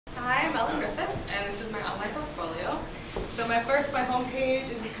Hi, I'm Ellen Griffith, and this is my online portfolio. So my home page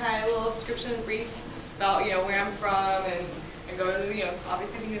is just kind of a little description and brief about where I'm from and go to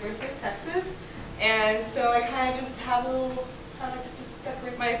obviously the University of Texas. And so I kind of just have a little, I like to just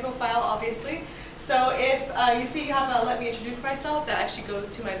decorate my profile, obviously. So if you see you have a let me introduce myself, that actually goes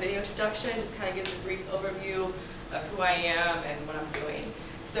to my video introduction, just kind of gives a brief overview of who I am and what I'm doing.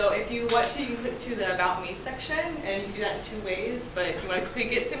 So if you want to, you can click to the About Me section, and you can do that in two ways. But if you want to quickly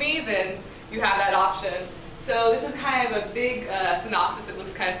get to me, then you have that option. So this is kind of a big synopsis. It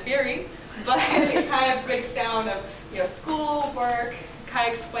looks kind of scary, but it kind of breaks down of school, work,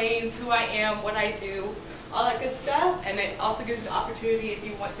 kind of explains who I am, what I do, all that good stuff. And it also gives you the opportunity if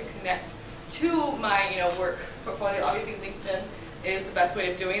you want to connect to my work portfolio. Obviously, LinkedIn is the best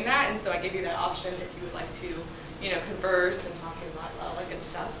way of doing that, and so I give you that option if you would like to converse and talk about all that good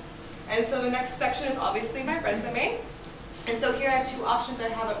stuff. And so the next section is obviously my resume. And so here I have two options. I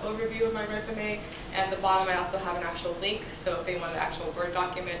have an overview of my resume, and at the bottom I also have an actual link. So if they want an actual Word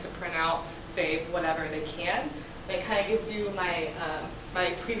document to print out, save, whatever, they can. And it kind of gives you my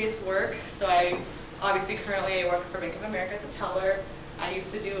my previous work. So obviously currently I work for Bank of America as a teller. I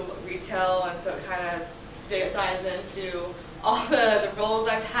used to do retail, and so it kind of dives into all the roles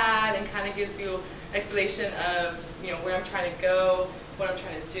I've had and kind of gives you an explanation of where I'm trying to go, what I'm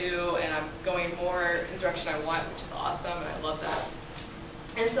trying to do, and I'm going more in the direction I want, which is awesome, and I love that.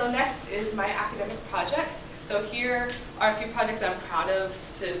 And so next is my academic projects. So here are a few projects that I'm proud of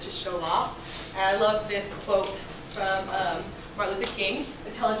to show off. And I love this quote from Martin Luther King: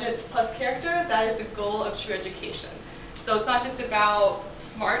 "Intelligence plus character, that is the goal of true education." So it's not just about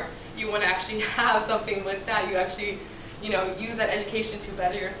smarts. You want to actually have something with that. You actually use that education to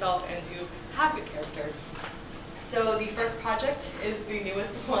better yourself and to have good character. So the first project is the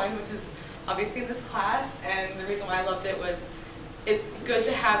newest one, which is obviously in this class, and the reason why I loved it was it's good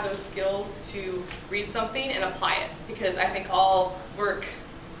to have those skills to read something and apply it, because I think all work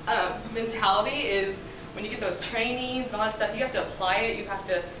mentality is when you get those trainings and all that stuff, you have to apply it, you have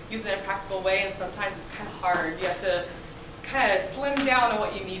to use it in a practical way, and sometimes it's kind of hard. You have to kind of slim down on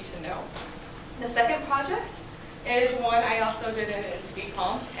what you need to know. The second project is one I also did in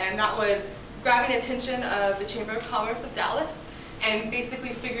BCom, and that was grabbing attention of the Chamber of Commerce of Dallas and basically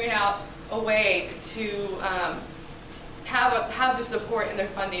figuring out a way to have the support in their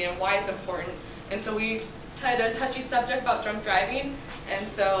funding and why it's important. And so we had a touchy subject about drunk driving, and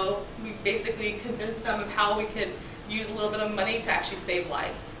so we basically convinced them of how we could use a little bit of money to actually save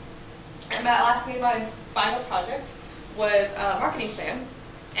lives. And lastly, my final project was a marketing plan.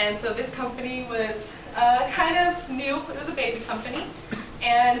 And so this company was kind of new. It was a baby company.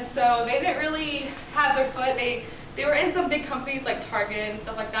 And so they didn't really have their foot. They were in some big companies like Target and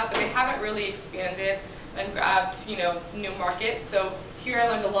stuff like that, but they haven't really expanded and grabbed new markets. So here I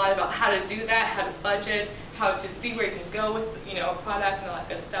learned a lot about how to do that, how to budget, how to see where you can go with a product and all that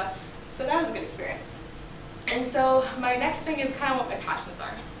good stuff. So that was a good experience. And so my next thing is kind of what my passions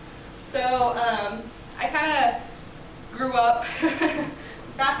are. So I kind of grew up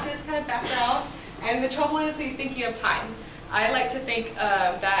Baptist kind of background, and the trouble is you think you have time. I like to think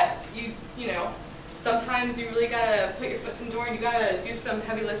that sometimes you really gotta put your foot in the door and you gotta do some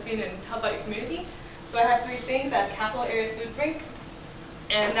heavy lifting and help out your community. So I have three things. I have Capital Area Food Bank,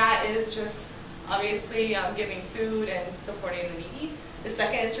 and that is just obviously giving food and supporting the needy. The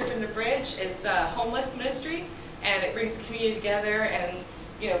second is Church on the Bridge. It's a homeless ministry, and it brings the community together and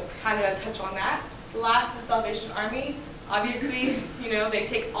kind of touch on that. The last is Salvation Army. Obviously, they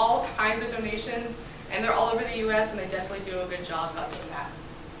take all kinds of donations, and they're all over the U.S., and they definitely do a good job about doing that.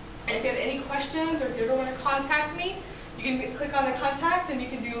 And if you have any questions, or if you ever want to contact me, you can click on the contact, and you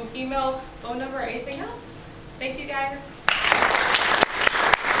can do email, phone number, or anything else. Thank you, guys.